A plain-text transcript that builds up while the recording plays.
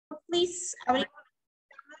please.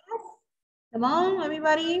 Come on,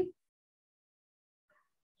 everybody.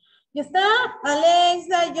 ¿Ya está?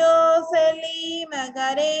 Alexa, Jocelyn,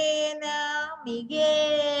 Macarena,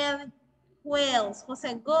 Miguel, Wells,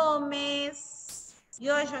 José Gómez,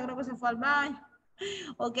 Joshua creo que se fue al baño.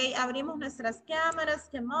 Ok, abrimos nuestras cámaras.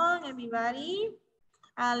 Come on, everybody.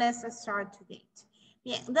 Let's start today.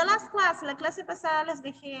 Bien, the last class, la clase pasada les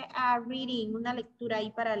dejé a reading, una lectura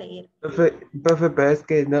ahí para leer. Profe, pero es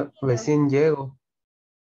que no, recién llego.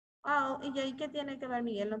 Oh, ¿y qué tiene que ver,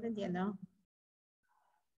 Miguel? No te entiendo.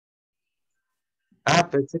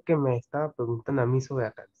 Pensé que me estaba preguntando a mí sobre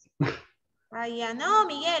la canción. Ya no,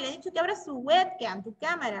 Miguel, he dicho que abras tu webcam, tu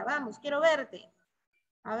cámara, vamos, quiero verte.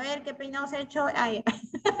 A ver qué peinado se ha hecho.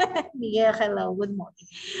 Miguel, hello, good morning.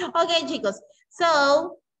 Ok, chicos,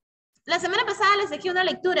 so, la semana pasada les dejé una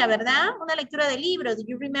lectura, ¿verdad? Una lectura de libros, do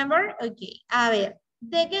you remember? Ok, a ver,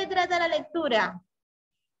 ¿de qué trata la lectura?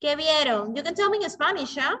 ¿Qué vieron? You can tell me in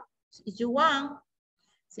Spanish, ¿ah? If you want.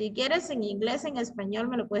 Si quieres en inglés, en español,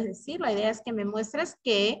 me lo puedes decir. La idea es que me muestres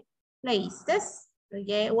qué leíste.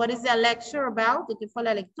 Okay. What is the lecture about? ¿De qué fue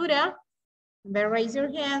la lectura? Raise your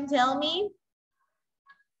hand, tell me.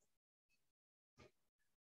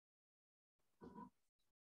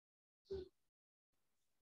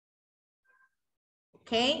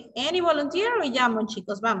 Okay, any volunteer o llamo,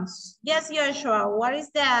 chicos? Vamos. Yes, Joshua, what is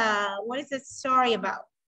the story about?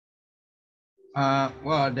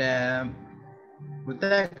 Well, the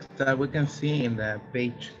text that we can see in the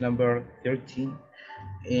page number 13,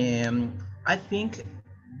 I think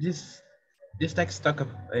this text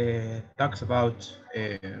talks about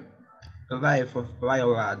the life of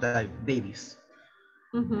Viola Davis.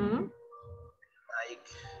 Mm-hmm. Like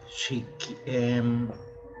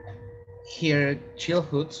her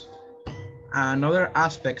childhood and other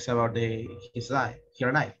aspects about her life,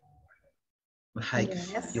 like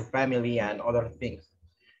Yes. your family and other things.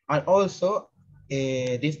 And also,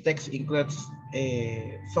 this text includes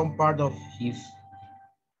some part of his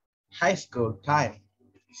high school time.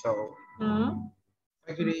 So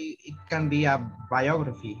actually, it can be a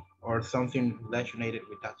biography or something related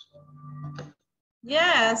with that.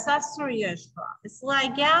 Yes, that's true, Joshua. It's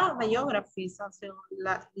like, yeah, biography, something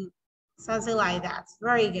like that.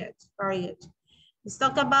 Very good, very good. Let's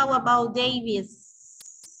talk about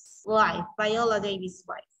Davis' life, Viola Davis'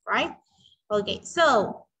 life, right? Okay,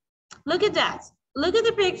 so look at that. Look at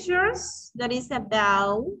the pictures that is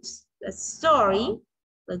about the story.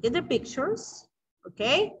 Look at the pictures,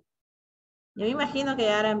 okay? Yo me imagino que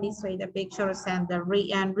ya habrán visto ahí the pictures and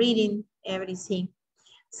reading everything.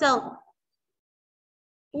 So,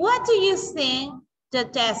 what do you think the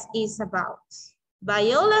test is about?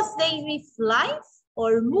 Viola Davis' life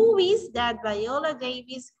or movies that Viola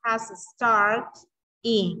Davis has starred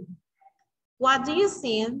in? What do you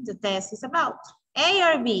think the test is about? A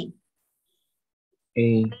or B?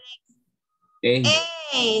 A.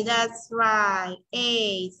 A, that's right,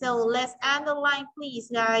 A. So let's underline, please,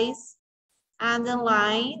 guys.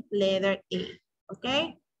 Underline letter A,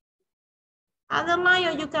 okay? Underline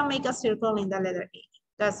or you can make a circle in the letter A.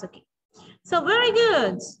 That's okay. So very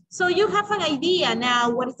good. So you have an idea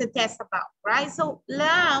now what is the test about, right? So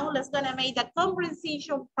now let's gonna make the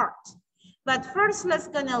comprehension part. But first let's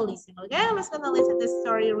gonna listen, okay? Let's gonna listen to the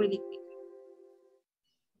story really quick.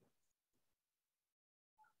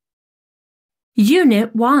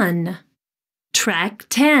 Unit 1, Track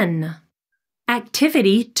 10,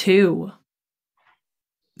 Activity 2.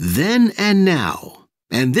 Then and now.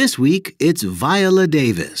 And this week, it's Viola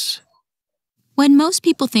Davis. When most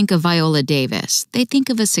people think of Viola Davis, they think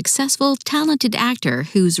of a successful, talented actor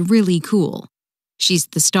who's really cool. She's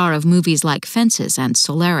the star of movies like Fences and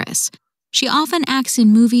Solaris. She often acts in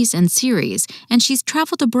movies and series, and she's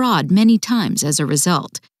traveled abroad many times as a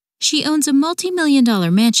result. She owns a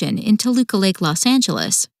multi-million-dollar mansion in Toluca Lake, Los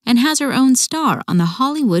Angeles, and has her own star on the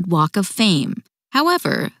Hollywood Walk of Fame.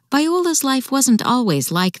 However, Viola's life wasn't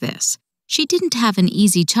always like this. She didn't have an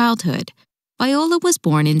easy childhood. Viola was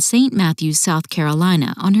born in St. Matthews, South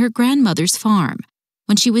Carolina, on her grandmother's farm.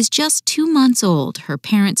 When she was just 2 months old, her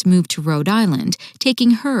parents moved to Rhode Island,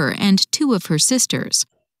 taking her and 2 of her sisters.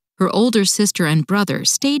 Her older sister and brother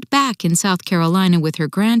stayed back in South Carolina with her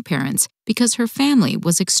grandparents because her family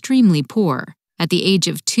was extremely poor. At the age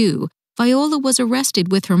of 2, Viola was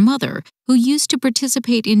arrested with her mother, who used to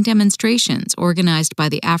participate in demonstrations organized by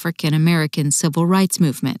the African American Civil Rights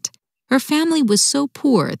Movement. Her family was so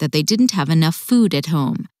poor that they didn't have enough food at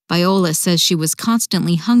home. Viola says she was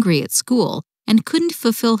constantly hungry at school and couldn't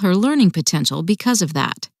fulfill her learning potential because of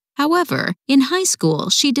that. However, in high school,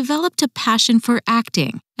 she developed a passion for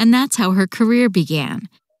acting, and that's how her career began.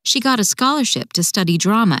 She got a scholarship to study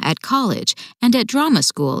drama at college and at drama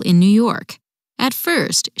school in New York. At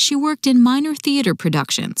first, she worked in minor theater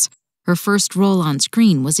productions. Her first role on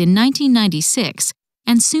screen was in 1996,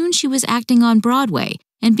 and soon she was acting on Broadway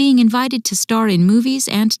and being invited to star in movies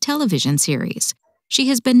and television series. She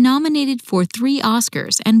has been nominated for 3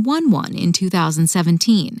 Oscars and won one in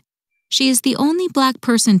 2017. She is the only Black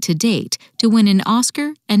person to date to win an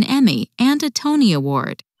Oscar, an Emmy, and a Tony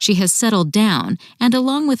Award. She has settled down and,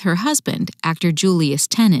 along with her husband, actor Julius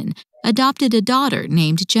Tenen, adopted a daughter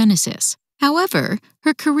named Genesis. However,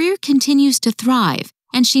 her career continues to thrive,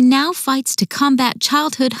 and she now fights to combat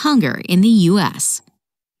childhood hunger in the U.S.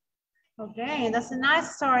 Okay, that's a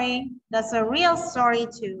nice story. That's a real story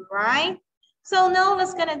too, right? So now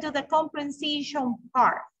let's gonna do the comprehension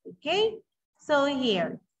part, okay? So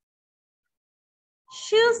here,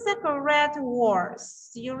 choose the correct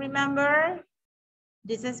words. Do you remember?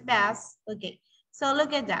 This is best. Okay, so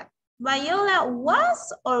look at that. Viola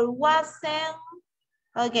was or wasn't.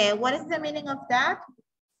 Okay, what is the meaning of that?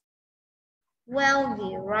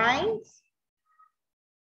 Wealthy, right?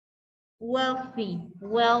 Wealthy,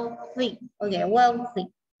 wealthy. Okay, wealthy.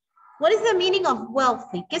 What is the meaning of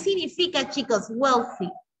wealthy? ¿Qué significa, chicos, wealthy?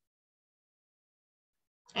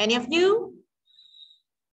 Any of you?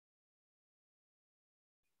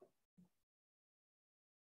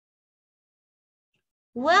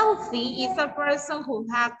 Wealthy is a person who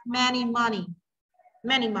has many money.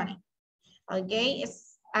 Many money. Okay,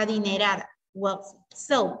 es adinerada, wealthy.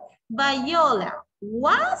 So, Viola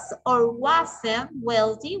was or wasn't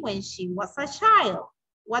wealthy when she was a child?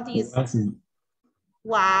 What do you say?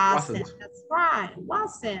 Wasn't. That's right.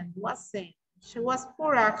 Wasn't. She was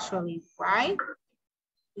poor actually, right?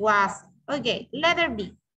 Was. Okay, letter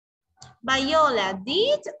B. Viola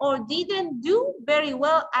did or didn't do very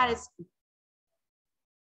well at school?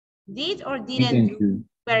 Did or didn't do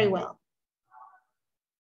very well?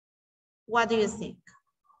 What do you think?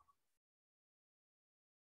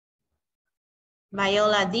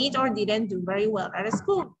 Viola did or didn't do very well at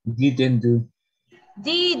school? Didn't do.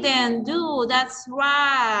 Didn't do, that's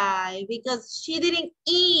right, because she didn't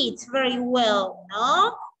eat very well,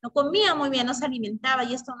 ¿no? No comía muy bien, no se alimentaba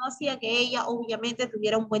y esto no hacía que ella obviamente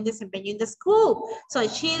tuviera un buen desempeño in the school. So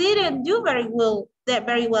she didn't do very well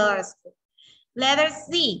at school. Letter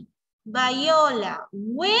C, Viola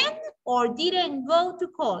went or didn't go to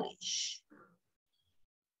college?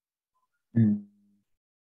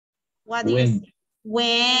 What do you say?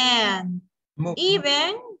 When.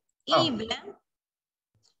 Even.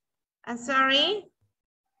 I'm sorry.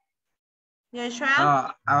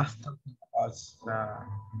 Joshua? I was talking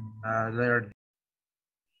about letter D.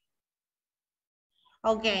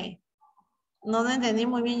 Okay. No entendí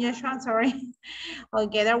muy bien, Joshua. I'm sorry.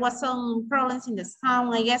 Okay, there was some problems in the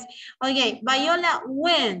sound, I guess. Okay, Viola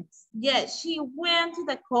went. Yes, she went to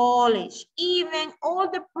the college. Even all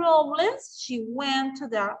the problems, she went to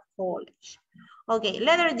the college. Okay,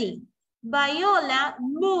 letter D. Viola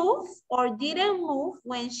moved or didn't move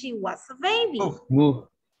when she was a baby? Move.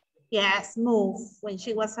 Yes, move. When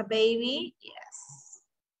she was a baby, yes.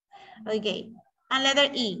 Okay, and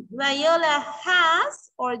letter E. Viola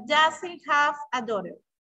has or doesn't have a daughter?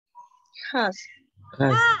 Has.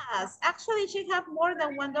 Has. Actually, she has more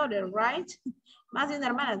than one daughter, right? Más de una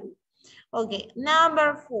hermana. Okay,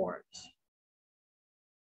 number 4.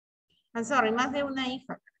 I'm sorry, más de una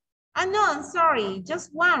hija. Ah, no, I'm sorry,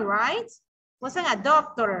 just one, right? Wasn't a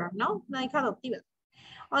doctor, ¿no? Una hija adoptiva.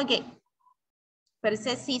 Ok.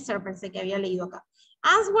 Pensé César, pensé que había leído acá.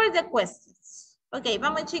 Answer the questions. Ok,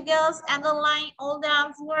 vamos chicos, underline all the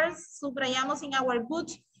answers. Subrayamos in our book.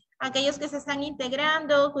 Aquellos que se están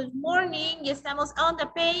integrando, good morning. Y estamos on the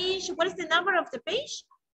page. What is the number of the page?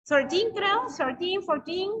 13, creo. 13,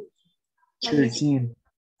 14. 13.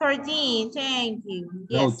 13, thank you.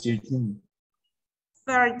 No, Yes. 13.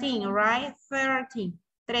 13, right? 13.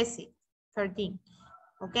 13.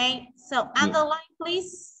 Okay, so underline,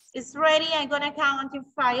 please. It's ready. I'm gonna count until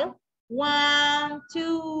 5. 1,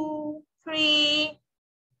 2, 3,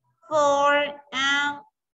 4, and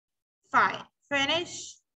 5.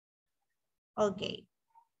 Finish. Okay.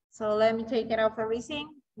 So let me take it off everything.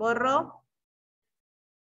 Borro.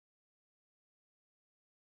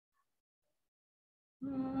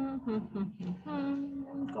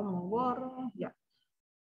 Como borro. Ya.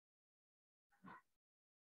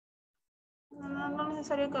 No es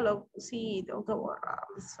necesario que lo... Sí, tengo que borrar.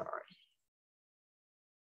 Sorry.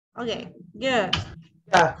 Okay, good.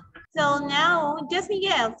 Yeah. So now, just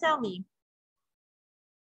Miguel, tell me.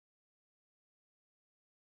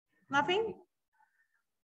 Nothing?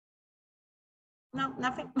 No,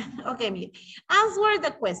 nothing? Okay, Miguel. Answer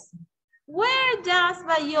the question. Where does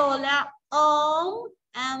Viola own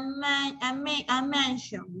a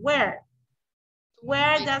mansion? Where?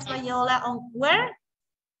 Where does Viola own? Where?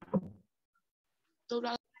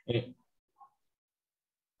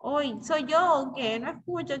 Uy, soy yo que no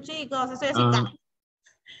escucho, chicos. Estoy así.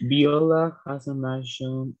 Viola has a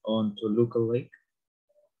mansion on Toluca Lake.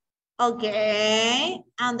 Okay,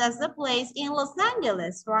 and that's the place in Los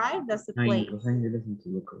Angeles, right? That's the place. Los Angeles and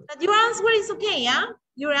Toluca Lake. But your answer is okay, yeah?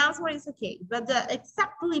 Your answer is okay. But the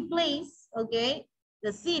exactly place, okay,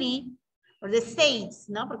 the city or the states,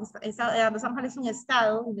 ¿no? Porque Los Ángeles es un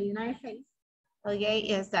estado in the United States, okay,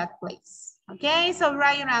 is that place. Okay, so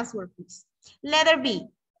write your answer, please. Letter B.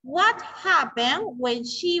 What happened when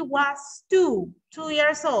she was 2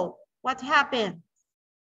 years old? What happened?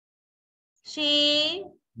 She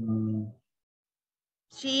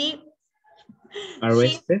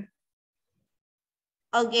Arrested?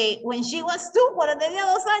 Okay, when she was 2, cuando tenía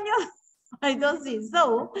 2 años, I don't think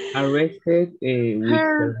so. Arrested with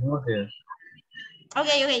her mother.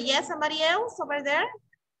 Okay, yes, somebody else over there?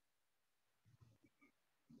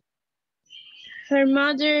 Her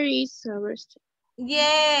mother is arrested.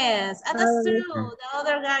 Yes, and that's true. The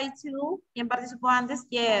other guy too, quien participó antes,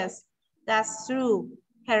 yes, that's true.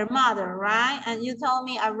 Her mother, right? And you told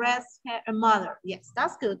me arrest her mother. Yes,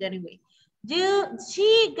 that's good anyway.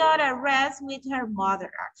 She got arrested with her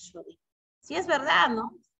mother, actually. Sí, es verdad,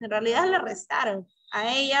 ¿no? En realidad le arrestaron a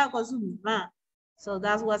ella con su mamá. So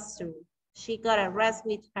that's what's true. She got arrested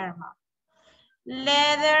with her mom.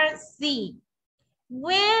 Letter C.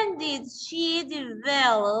 When did she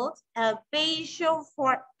develop a passion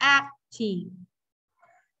for acting?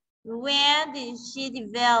 When did she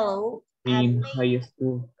develop In high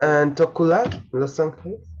school. And Tocular, Los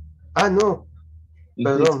Ángeles. Ah, no. In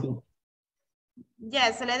high Perdón. school.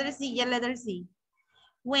 Yes, letter C, yeah, letter C.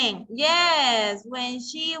 When? Yes, when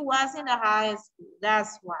she was in the high school.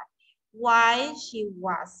 That's why. Why she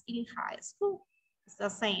was in high school. It's the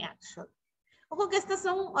same actually. Ojo que estas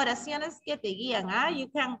son oraciones que te guían, ¿ah? You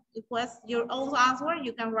can request your own answer,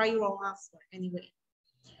 you can write your own answer anyway.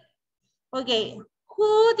 Okay,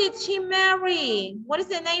 who did she marry? What is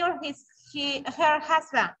the name of her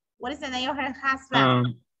husband? What is the name of her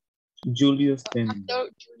husband? Julius Tennant.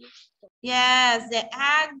 Yes, the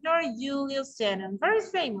actor Julius Tennant. Very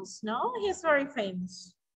famous, no? He's very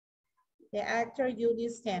famous. The actor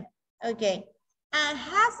Julius Tennant. Okay. And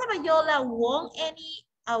has Viola won any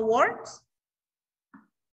awards?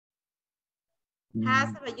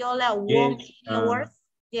 Has Viola won any awards?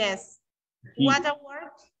 Yes. What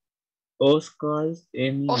award? Oscars,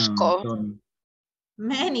 Emmy, and Tony.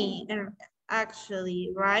 Many,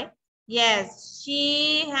 actually, right? Yes,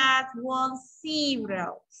 she has won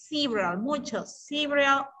several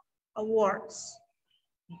awards.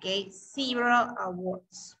 Okay, several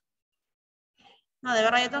awards. No, de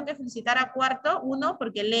verdad yo tengo que felicitar a Cuarto, 1,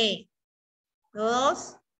 porque lee.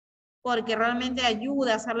 2, porque realmente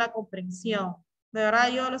ayuda a hacer la comprensión. De verdad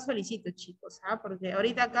yo los felicito, chicos, ¿ah? Porque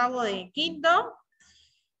ahorita acabo de 5º.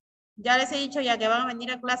 Ya les he dicho ya que van a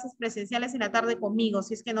venir a clases presenciales en la tarde conmigo,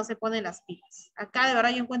 si es que no se ponen las pilas. Acá de verdad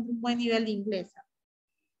yo encuentro un buen nivel de inglés.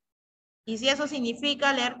 Y si eso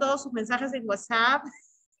significa leer todos sus mensajes en WhatsApp,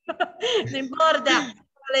 no importa.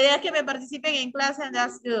 La idea es que me participen en clase and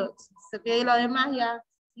that's good. Okay, lo demás ya no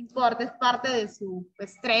importa, es parte de su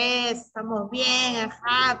estrés, estamos bien, I'm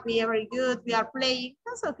happy, very good, we are playing,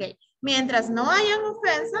 that's okay. Mientras no hayan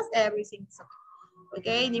ofensas, everything is okay. Ok,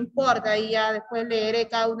 no importa, y ya después leeré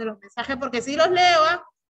cada uno de los mensajes, porque sí los leo, ¿ah?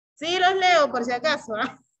 Sí los leo, por si acaso,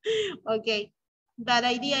 ¿ah? Ok, but the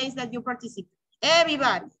idea is that you participate,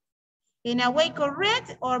 everybody, in a way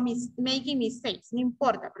correct or making mistakes, no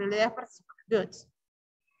importa, pero la idea es participar, good.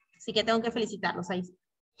 Así que tengo que felicitarlos ahí.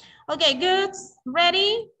 Ok, good,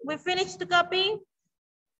 ready, we finished the copy.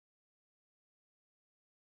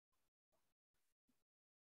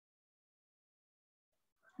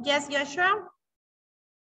 Yes, Joshua?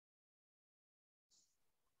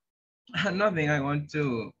 Nothing. I want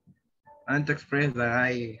to express that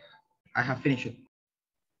I have finished it.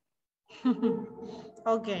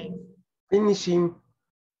 Okay. Finishing.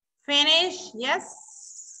 Finish,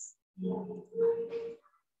 yes.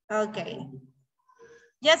 Okay.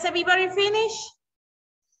 Yes, everybody finish?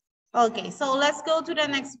 Okay, so let's go to the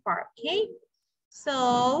next part, okay?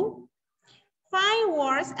 So, find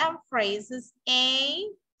words and phrases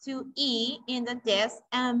A to E in the text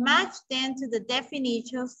and match them to the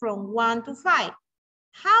definitions from 1 to 5.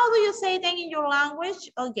 How do you say them in your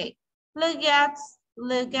language? Okay, look at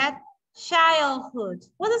childhood.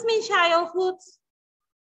 What does mean childhood?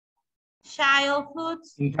 Childhood.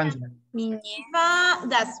 Infancia.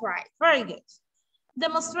 That's right, very good.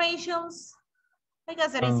 Demonstrations,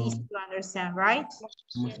 because it is easy to understand, right?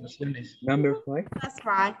 Demostraciones. Number 5. That's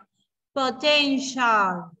right.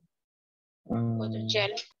 Potential. Potential.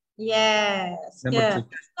 Yes, Number good.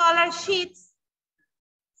 2. Scholarships.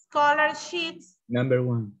 Scholarships. Number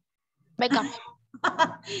 1. Beca.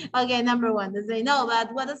 Okay, number 1. They say, no,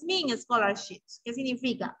 but what does mean scholarships? ¿Qué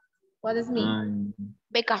significa? What does mean?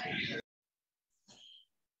 Beca.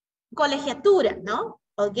 Colegiatura, ¿no?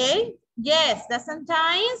 Okay. Yes, that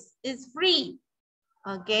sometimes is free.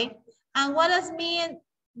 Okay. And what does mean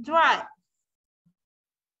drive?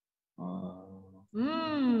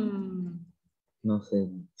 No sé.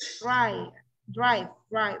 Drive.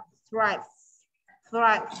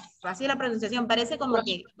 Así la pronunciación, parece como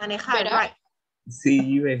que manejar, Prosperar. right. Sí,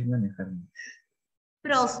 iba a manejar.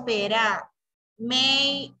 Prosperar.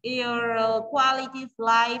 Make your quality of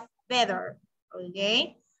life better.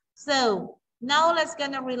 Okay. So now let's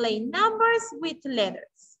gonna relate numbers with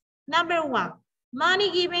letters. Number 1,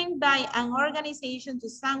 money given by an organization to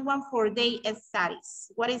someone for their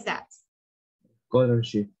studies. What is that?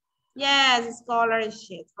 Scholarship. Yes,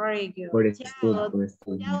 scholarship. Very good. Por Tiago,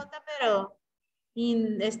 estudio.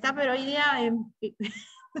 está pero hoy día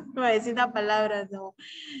voy a decir una palabra, no.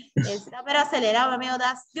 Está pero acelerado, amigo.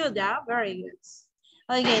 That's good, yeah? Very good.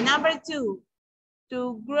 Okay, number 2,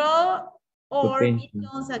 to grow or Potential.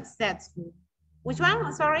 become successful. Which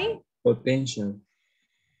one? Sorry? Potential.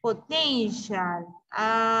 Potential.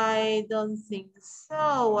 I don't think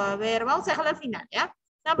so. A ver, vamos a dejarlo al final, ¿ya?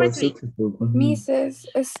 Number 3. Mrs.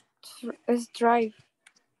 Strive.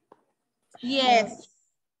 Yes,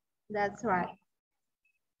 that's right.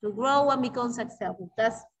 To grow and become successful.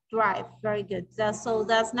 That's drive. Very good. That's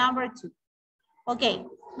number 2. Okay,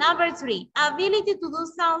 number 3. Ability to do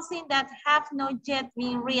something that have not yet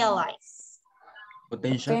been realized.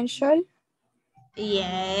 Potential.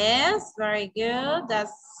 Yes, very good.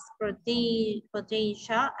 That's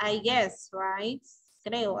potential, I guess, right?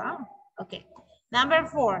 Creo, ¿ah? Okay. Number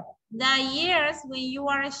 4. The years when you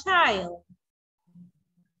are a child.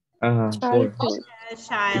 Childhood.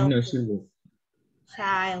 Childhood.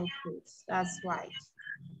 Childhood, that's right.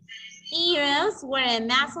 Events where a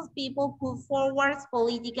mass of people put forward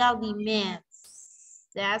political demands.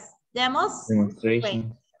 That's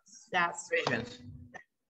demonstrations. That's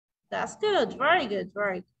good, very good,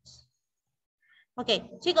 very good. Ok,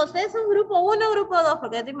 chicos, ¿ustedes son grupo 1 o grupo 2?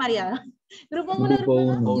 Porque ya estoy mareada. Grupo 1,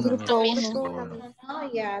 Grupo grupo 1. 2. Oh,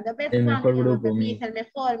 yeah, the best El mejor one, grupo, el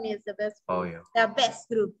mejor, Miss, the best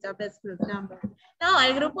group. The best group number. No,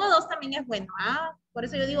 el grupo 2 también es bueno, ¿ah? Por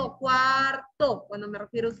eso yo digo cuarto, cuando me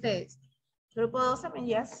refiero a ustedes. Grupo 2 también,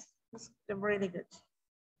 yes, it's really good.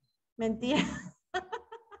 Mentira.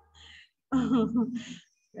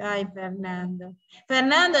 Ay, Fernando.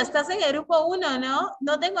 Fernando, estás en el grupo 1, ¿no?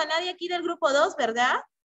 No tengo a nadie aquí del grupo 2, ¿verdad?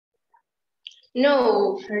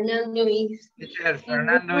 No, Fernando is.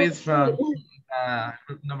 Fernando is from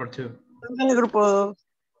group number 2. El grupo 2.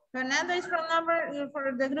 Fernando is from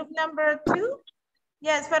for the group number 2?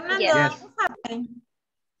 Yes, Fernando. Yes. What happened?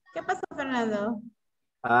 ¿Qué pasó, Fernando?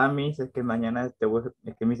 Miss, es que mañana es que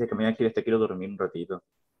me dice que mañana quiero dormir un ratito.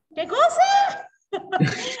 ¿Qué cosa?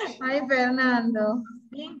 Ay, Fernando.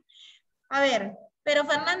 Bien. A ver, pero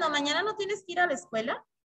Fernando, ¿mañana no tienes que ir a la escuela?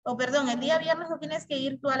 O perdón, el día viernes no tienes que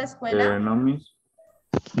ir tú a la escuela. No, Miss.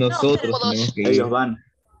 Nosotros tenemos que ir. Ellos van.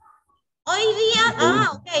 Hoy día,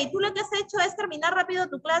 ok, tú lo que has hecho es terminar rápido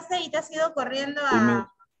tu clase y te has ido corriendo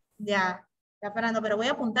a... Ya, Fernando, pero voy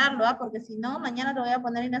a apuntarlo, porque si no, mañana te voy a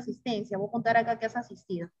poner en asistencia. Voy a apuntar acá que has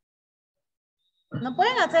asistido. No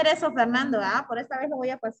pueden hacer eso, Fernando, por esta vez lo voy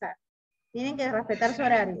a pasar. Tienen que respetar su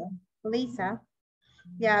horario. Lisa.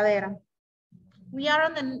 Ya, a ver.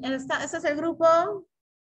 Este es el grupo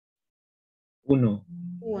 1.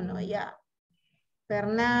 1, ya.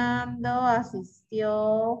 Fernando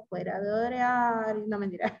asistió fuera de horario. No,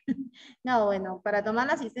 mentira. No, bueno, para tomar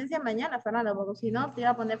la asistencia mañana, Fernando, porque si no, te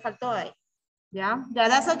iba a poner faltó ahí. ¿Ya? Ya,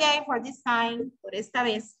 that's okay for this time, por esta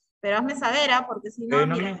vez. Pero hazme saber, porque si no,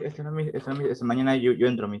 No, mira. Miss, mañana yo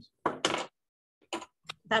entro, Miss.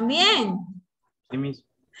 También. Sí, Miss.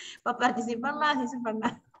 Para participar más, dice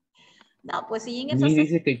Fernando. No, pues sí, en Miss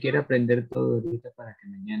dice que quiere aprender todo ahorita para que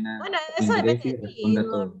mañana bueno, eso depende de ti, responda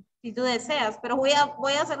todo. si tú deseas, pero voy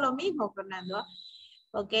a hacer lo mismo, Fernando.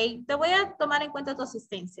 Ok, te voy a tomar en cuenta tus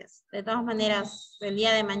asistencias. De todas maneras, el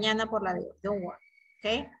día de mañana por la de don't worry.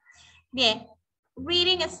 Ok, bien.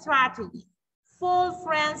 Reading strategy. Full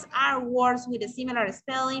friends are words with a similar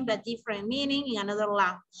spelling but different meaning in another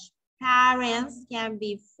language. Parents can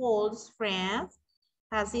be false friends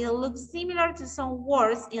as it looks similar to some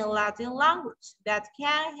words in Latin language that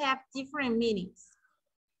can have different meanings.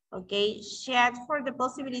 Okay, chat for the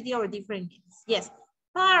possibility of different meanings. Yes,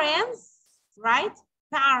 parents, right?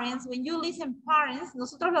 Parents, when you listen parents,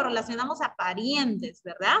 nosotros lo relacionamos a parientes,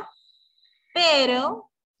 ¿verdad?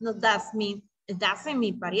 Pero no does mean, it doesn't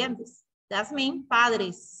mean parientes. Does mean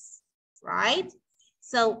padres, right?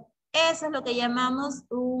 So, eso es lo que llamamos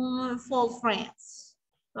un false friends.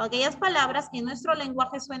 Son aquellas palabras que en nuestro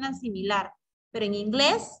lenguaje suenan similar, pero en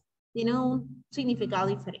inglés tienen un significado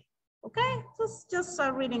diferente. Okay, just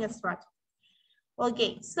a reading strategy.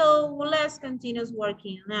 Okay, so let's continue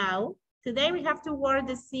working now. Today we have to work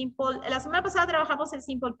the simple. La semana pasada trabajamos el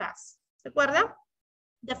simple past. ¿Se acuerda?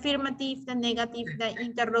 The affirmative, the negative, the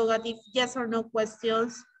interrogative, yes or no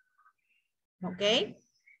questions. Okay.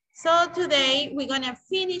 So today we're gonna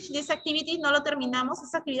finish this activity. No lo terminamos,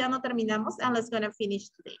 esta actividad no terminamos, and let's gonna finish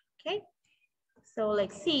today. Okay. So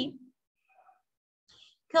let's see.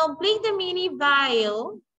 Complete the mini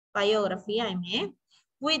biography, I mean,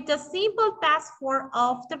 with the simple past form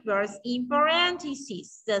of the verbs in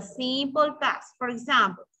parentheses. The simple past. For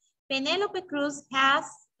example, Penelope Cruz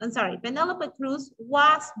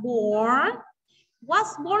was born.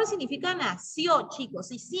 Was born significa nació,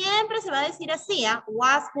 chicos. Y siempre se va a decir así, ¿eh?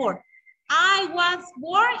 Was born. I was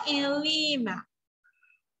born in Lima.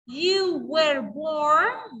 You were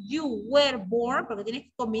born, porque tienes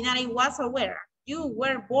que combinar ahí was or were. You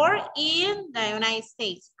were born in the United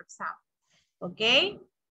States, for example. Okay?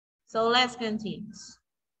 So let's continue.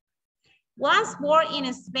 Was born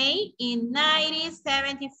in Spain in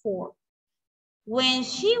 1974. When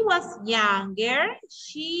she was younger,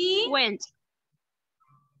 she Went.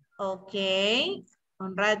 Okay.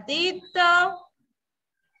 Un ratito.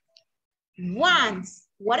 Once.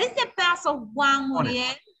 What is the past of one,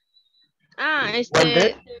 Muriel?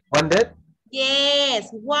 Wanted. Wanted. Yes,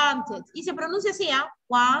 wanted. Y se pronuncia así, ¿ah?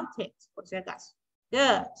 Wanted, por si acaso.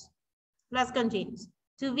 Good. Let's continue.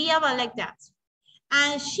 To be about like that.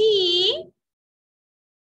 And she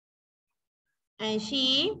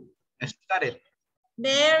Started.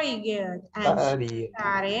 Very good. And she Study.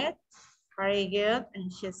 started. Very good.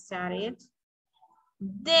 And she started.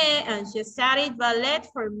 And she studied ballet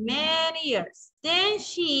for many years. Then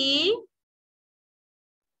she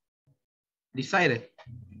Decided.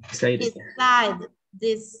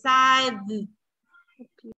 decided.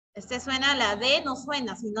 Este suena, la D no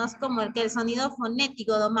suena, sino es como el sonido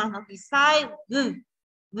fonético nomás, ¿no? Decide.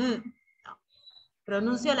 No.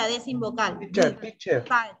 Pronuncio la D sin vocal. Teacher.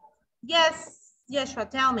 Decide. Yes, Joshua,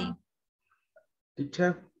 tell me.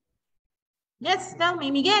 Teacher. Yes, tell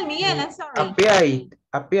me. Miguel, I'm sorry.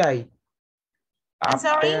 Appear. I'm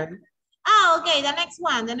sorry? Oh, okay, the next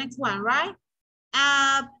one, right?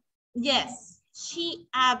 Yes, she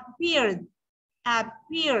appeared.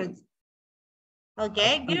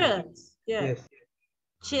 Okay, good. Yes.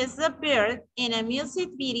 She's appeared in a music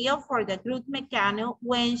video for the group Mecano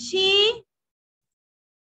when she,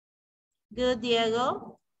 good,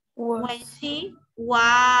 Diego. When she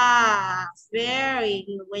was, very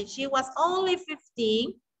good. When she was only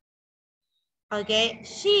 15, okay,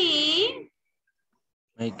 she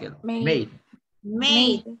Made.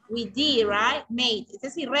 With D, right? Made. Este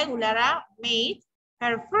es irregular, ¿ah? Made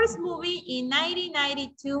her first movie in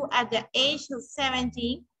 1992 at the age of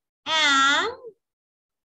 17 and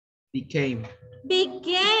Became.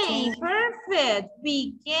 Perfect.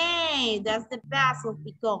 Became. That's the past of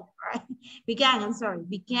become, right?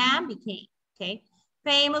 Became. Okay.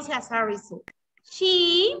 Famous as a result.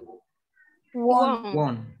 She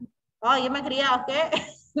Won. Oh, yo me creía, okay.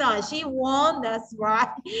 No, she won, that's right.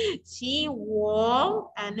 She won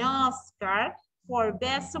an Oscar for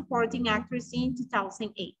Best Supporting Actress in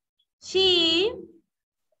 2008. She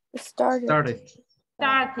Started.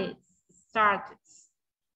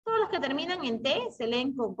 Todos los que terminan en T se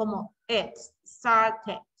leen como it.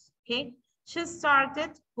 Started, okay? She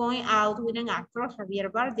started going out with an actor, Javier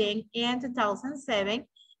Bardem, in 2007,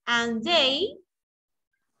 and they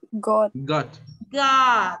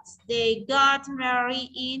they got married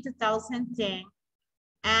in 2010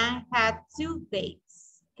 and had 2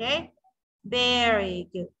 babies. Okay, very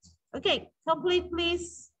good. Okay, complete,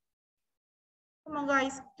 please. Come on,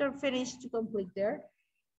 guys, they're finished to complete there.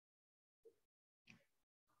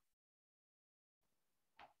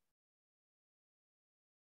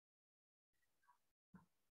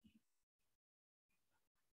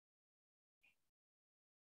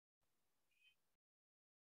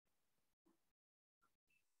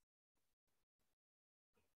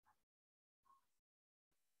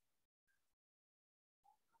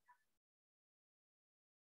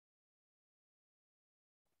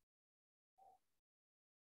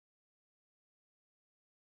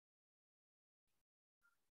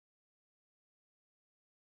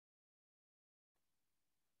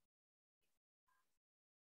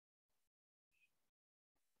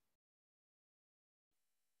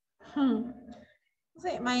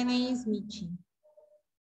 Say, my name is Michi.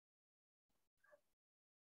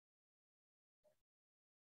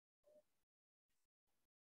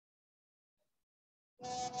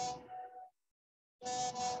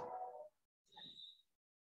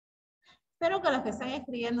 Espero que los que están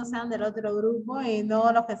escribiendo sean del otro grupo y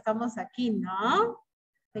no los que estamos aquí, ¿no?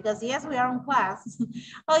 Because yes, we are in class.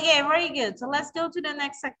 Okay, very good. So let's go to the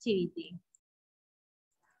next activity.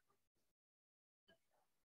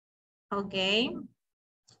 Okay.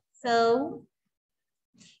 So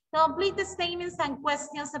complete the statements and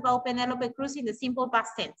questions about Penelope Cruz in the simple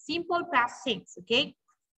past tense. Simple past tense, okay?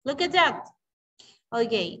 Look at that.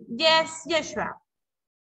 Okay, yes, Joshua.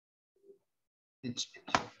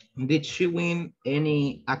 Did she win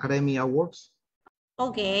any Academy Awards?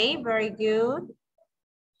 Okay, very good.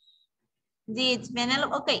 Did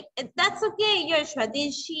Penelope, okay, that's okay, Joshua.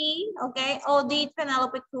 Did she, okay, or did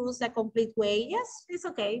Penelope Cruz a complete way? Yes, it's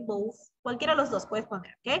okay, both. Cualquiera de los dos puedes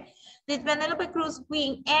poner, okay? Did Penelope Cruz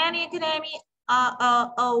win any Academy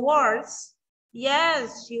Awards?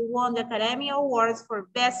 Yes, she won the Academy Awards for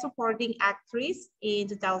Best Supporting Actress in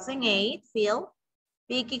 2008, film,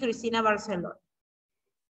 Vicky Cristina Barcelona.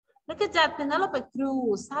 Look at that, Penelope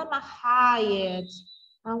Cruz, Salma Hayek.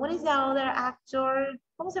 And what is the other actor?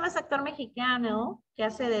 ¿Cómo se llama ese actor mexicano que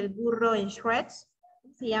hace del burro en Shrek?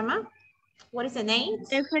 ¿Cómo se llama? What is the name?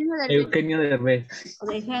 Eugenio Derbez.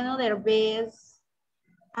 Eugenio Derbez.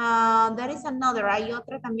 There is another. Hay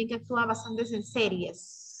otra también que actúa bastantes en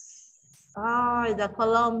series. The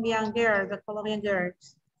Colombian girl,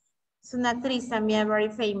 Es una actriz también very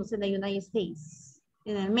famous in the United States.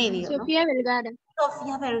 En el medio, Sofía Vergara.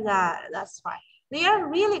 Sofía Vergara, that's right. They are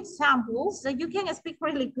real examples that you can speak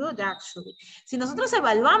really good, actually. Si nosotros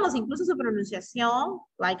evaluamos incluso su pronunciación,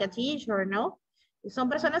 like a teacher, ¿no? Son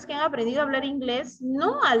personas que han aprendido a hablar inglés,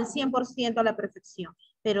 no al 100% a la perfección,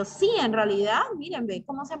 pero sí, en realidad, miren, ve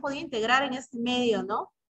cómo se han podido integrar en este medio,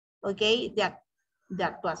 ¿no? Ok, de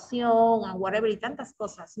actuación, and whatever, y tantas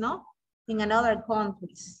cosas, ¿no? In another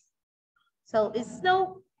countries. So,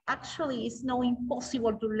 actually, it's no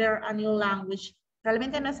impossible to learn a new language.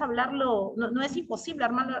 Realmente no es hablarlo, no es imposible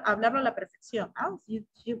hablarlo a la perfección. If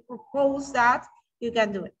you propose that, you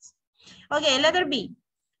can do it. Okay, letter B.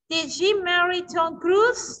 Did she marry Tom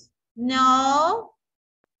Cruise? No.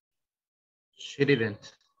 She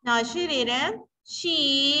didn't. No, she didn't.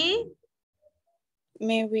 She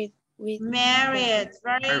married. Very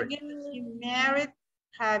good. She married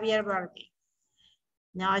Javier Bardem.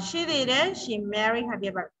 No, she didn't. She married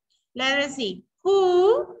Javier Bardem. Letter C.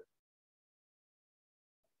 Who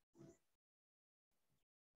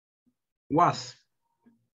Was.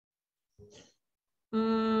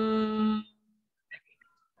 I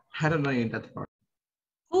don't know in that part.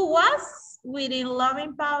 Who was within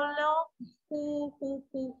loving Pablo? Who?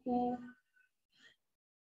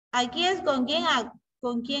 Aquí es con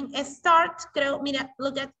quién start, creo, mira,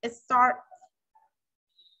 look at start.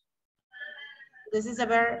 This is a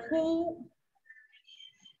verb.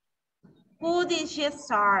 Who did she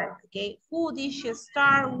start? Okay, who did she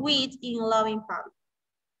start with in loving Pablo?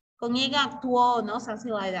 Con quién actuó, no?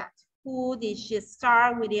 Something like that. Who did she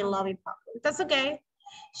star with in Loving Pablo? That's okay.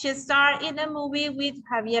 She starred in a movie with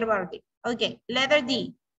Javier Bardem. Okay, letter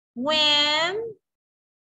D. When?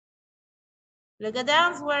 Look at the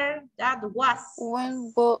answer. That was.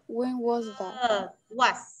 When was that?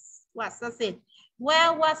 Was, that's it.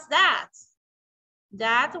 When was that?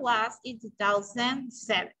 That was in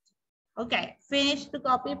 2007. Okay, finish the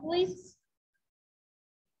copy, please.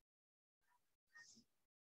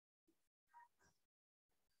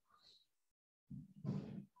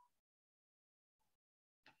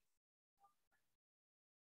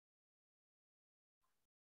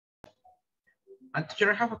 And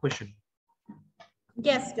teacher, I have a question.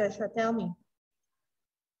 Yes, Joshua, tell me.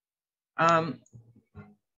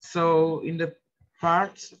 So in the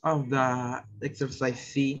parts of the exercise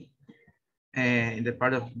C, in the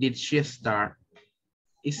part of did she start?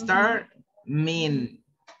 Star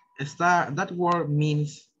that word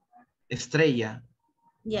means estrella.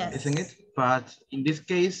 Yes. Isn't it? But in this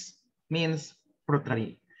case means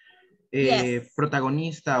protagonista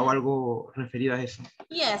o algo referido a eso.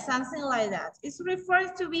 Yes, something like that. It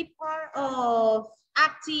refers to be part of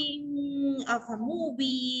acting of a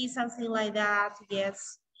movie, something like that.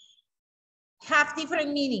 Yes. Have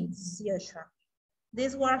different meanings, Joshua.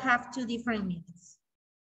 This word have two different meanings.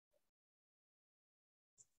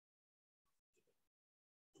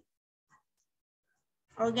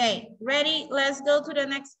 Okay, ready? Let's go to the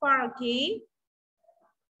next part, okay?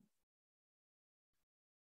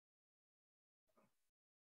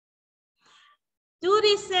 Do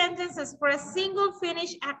this sentence express single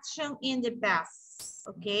finished action in the past?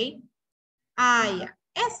 Ok. Ya.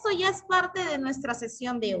 Esto ya es parte de nuestra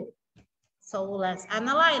sesión de hoy. So let's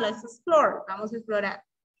analyze, let's explore. Vamos a explorar.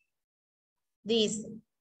 Dice.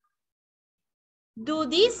 Do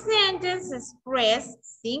these sentences express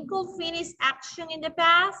single finished action in the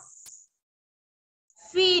past?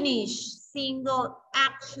 Finish single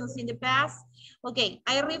actions in the past. Ok,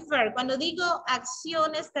 I refer, cuando digo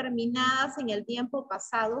acciones terminadas en el tiempo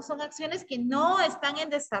pasado, son acciones que no están en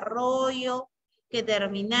desarrollo, que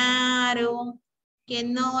terminaron, que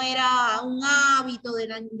no era un hábito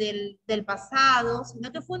del pasado,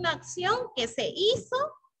 sino que fue una acción que se hizo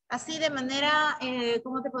así de manera,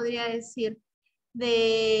 ¿cómo te podría decir?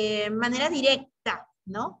 De manera directa,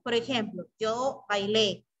 ¿no? Por ejemplo, yo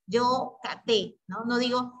bailé, yo canté, ¿no? No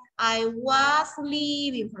digo, I was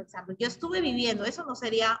living, por ejemplo. Yo estuve viviendo. Eso no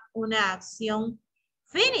sería una acción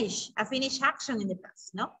finish, a finish action in the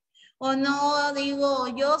past, ¿no? O no digo,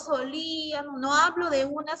 yo solía, no hablo de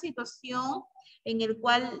una situación en el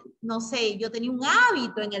cual, no sé, yo tenía un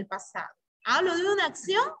hábito en el pasado. Hablo de una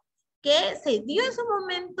acción que se dio en su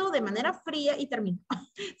momento de manera fría y terminó.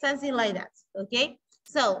 Something like that, okay?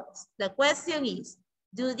 So, the question is,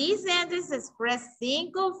 do these sentences express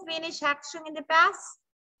single finish action in the past?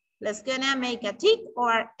 Let's gonna make a tick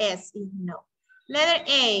or S if no. Letter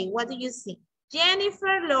A, what do you see?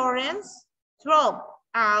 Jennifer Lawrence dropped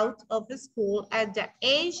out of school at the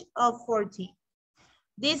age of 14.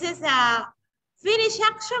 This is a finish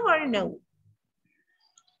action or no?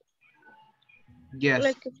 Yes.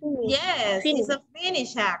 Like a finish. Yes, it's a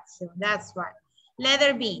finish action. That's right.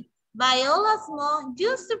 Letter B. Viola's mom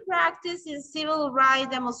used to practice in civil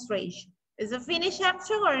rights demonstration. Is a finish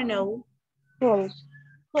action or no? False.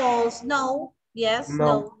 False. No. Yes.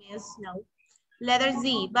 No. Yes. No. Letter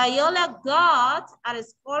Z. Viola got a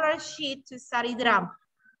scholarship to study drama.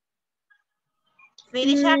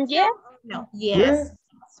 Finish action? Yeah. No. Yes. Yeah.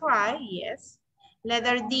 That's right. Yes.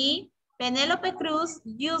 Letter D. Penelope Cruz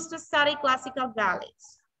used to study classical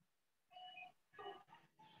ballets.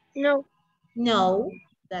 No. No.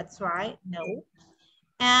 That's right. No.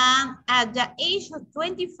 And at the age of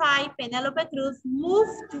 25, Penelope Cruz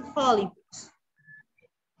moved to Hollywood.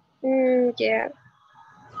 Yeah.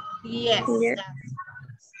 Yes. Yeah.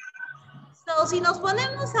 So, si nos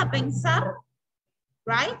ponemos a pensar,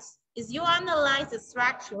 right? If you analyze the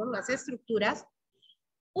structure, las estructuras,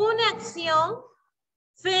 una acción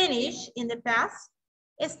finish in the past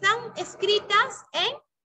están escritas en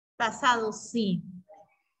pasado simple,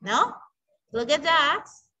 ¿no? Look at that.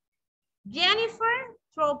 Jennifer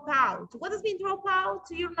dropped out. What does mean drop out?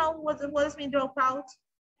 Do you know what does mean drop out?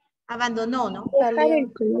 Abandonó, ¿no?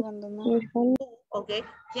 Abandonó. Okay.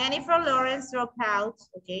 Jennifer Lawrence dropped out.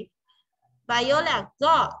 Okay. Viola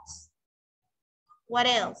got. What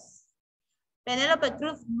else? Penelope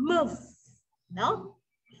Cruz moved. ¿No?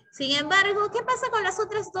 Sin embargo, ¿qué pasa con las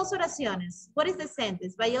otras dos oraciones? What is the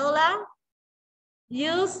sentence? Viola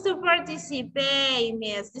used to participate.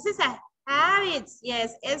 Yes. This is a habit.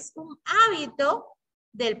 Yes. Es un hábito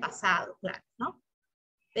del pasado, claro, ¿no?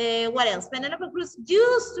 What else? Penelope Cruz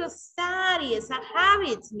used to study. Es a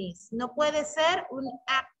habit, miss. No puede ser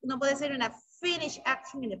una finish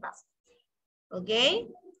action in the past. Okay?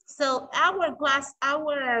 So our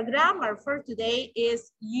grammar for today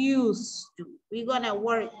is used to. We're gonna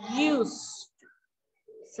work used to.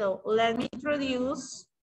 So let me introduce.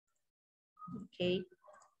 Okay.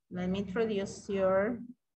 Let me introduce your.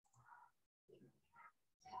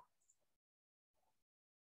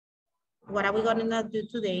 What are we gonna do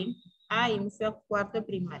today? Inicio a cuarto de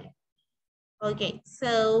primaria. Okay,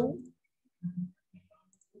 so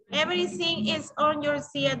everything is on your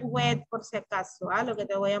seat wet por si acaso, lo que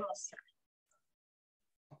te voy a mostrar.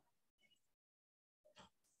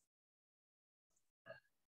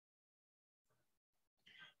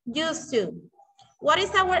 Used to. What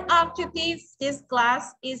is our objective this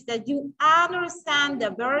class is that you understand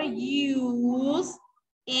the verb use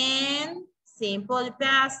in simple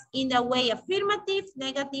past in the way affirmative,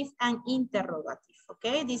 negative, and interrogative.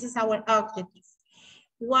 Okay, this is our objective.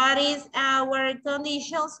 What is our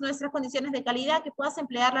conditions? Nuestras condiciones de calidad, que puedas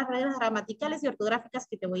emplear las reglas gramaticales y ortográficas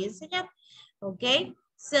que te voy a enseñar. Ok,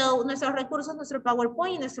 so nuestros recursos, nuestro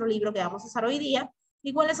PowerPoint y nuestro libro que vamos a usar hoy día.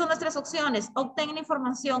 ¿Y cuáles son nuestras opciones? Obtén la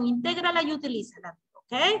información, intégrala y utilízala.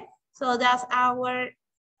 Ok, so that's our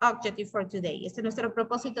objective for today. Este es nuestro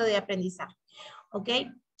propósito de aprendizaje. Ok,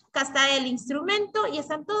 acá está el instrumento y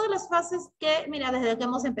están todas las fases que, mira, desde que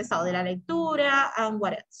hemos empezado, de la lectura and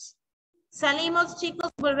what else. Salimos,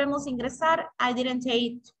 chicos, volvemos a ingresar. I didn't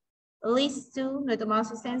take list 2, no he tomado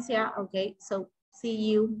asistencia. Ok, so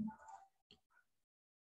see you.